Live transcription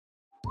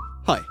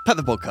Hi, Pat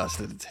the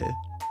Podcast Editor here.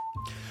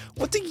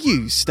 What do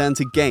you stand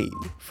to gain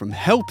from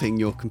helping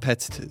your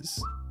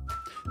competitors?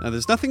 Now,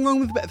 there's nothing wrong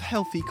with a bit of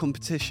healthy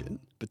competition,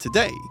 but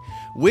today,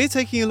 we're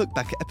taking a look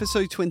back at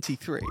episode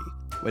 23,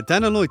 where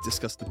Dan and Lloyd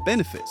discussed the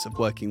benefits of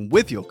working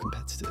with your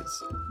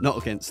competitors, not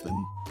against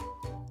them.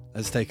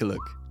 Let's take a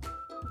look.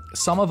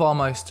 Some of our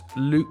most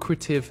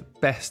lucrative,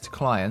 best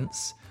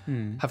clients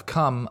have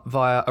come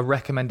via a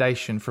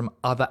recommendation from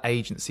other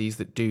agencies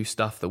that do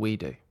stuff that we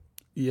do.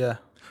 Yeah.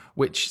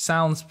 Which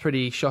sounds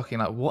pretty shocking.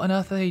 Like, what on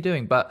earth are they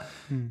doing? But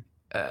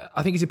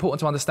I think it's important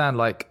to understand,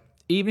 like,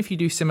 even if you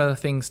do similar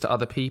things to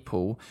other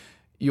people,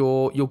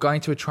 you're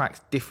going to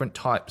attract different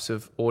types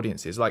of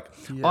audiences. Like,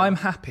 I'm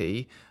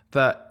happy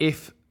that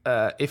if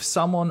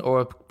someone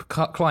or a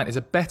client is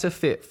a better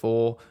fit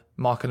for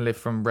Mark and Liv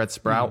from Red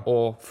Sprout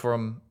or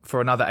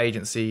for another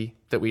agency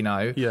that we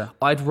know,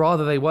 I'd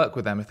rather they work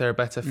with them if they're a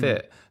better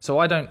fit. So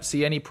I don't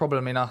see any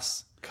problem in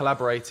us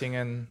collaborating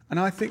and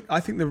I think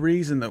the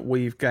reason that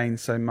we've gained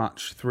so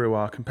much through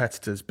our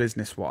competitors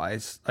business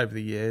wise over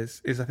the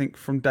years is I think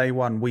from day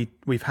one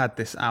we've had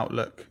this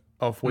outlook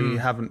of we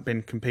haven't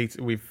been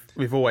competing,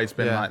 we've always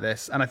been like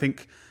this, and I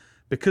think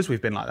because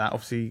we've been like that,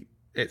 obviously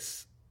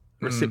it's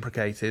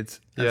reciprocated,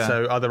 and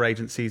so other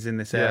agencies in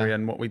this area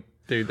and what we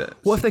do that.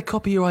 What if they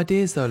copy your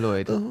ideas though,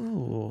 Lloyd?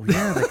 Oh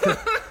yeah, they could.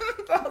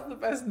 That's the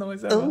best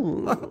noise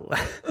ever.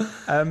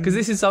 Because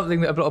this is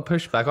something that a lot of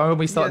pushback. I remember when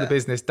we started the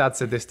business, Dad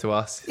said this to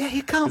us. Yeah,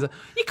 you can't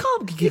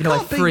be giving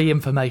away free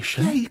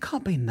information. Yeah, you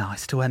can't be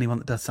nice to anyone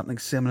that does something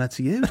similar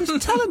to you.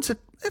 Just tell them to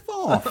F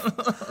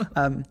off.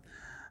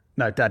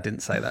 No, Dad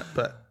didn't say that,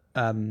 but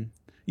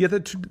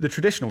the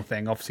traditional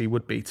thing obviously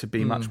would be to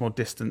be much more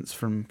distant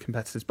from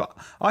competitors. But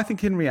I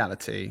think in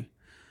reality,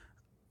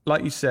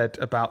 like you said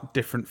about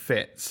different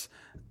fits,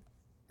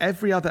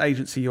 every other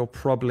agency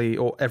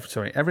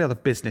every other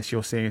business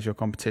you're seeing as your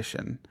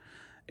competition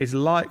is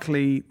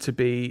likely to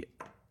be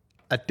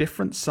a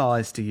different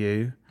size to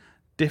you,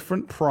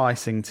 different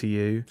pricing to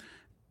you,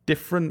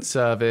 different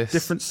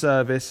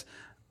service,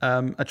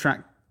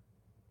 attract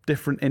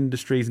different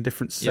industries and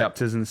different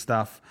sectors and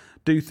stuff,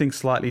 do things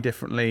slightly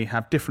differently,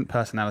 have different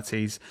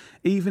personalities.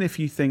 Even if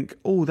you think,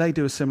 oh, they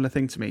do a similar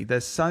thing to me,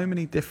 there's so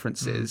many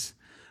differences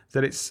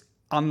that it's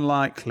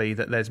unlikely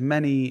that there's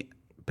many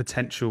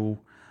potential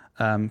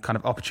kind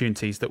of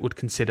opportunities that would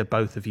consider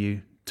both of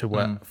you to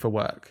work for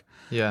work.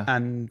 Yeah.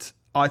 And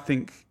I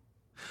think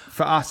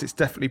for us, it's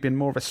definitely been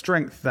more of a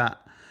strength that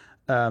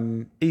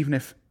even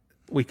if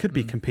we could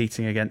be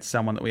competing against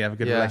someone that we have a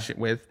good relationship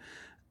with,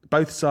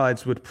 both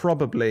sides would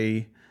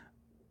probably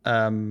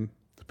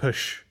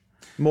push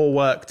more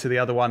work to the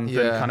other one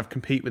than kind of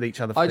compete with each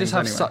other. I just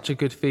have such a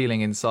good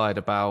feeling inside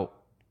about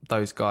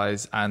those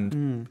guys,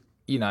 and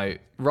you know,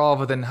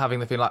 rather than having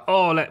the feeling like,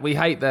 oh, we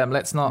hate them,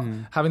 let's not,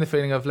 having the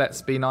feeling of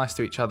let's be nice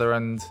to each other,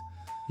 and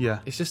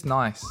it's just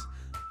nice.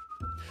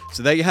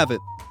 So there you have it.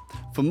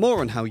 For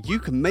more on how you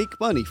can make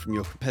money from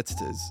your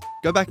competitors,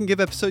 go back and give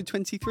episode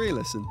 23 a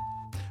listen.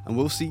 And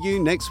we'll see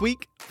you next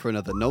week for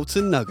another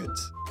Knowlton Nugget.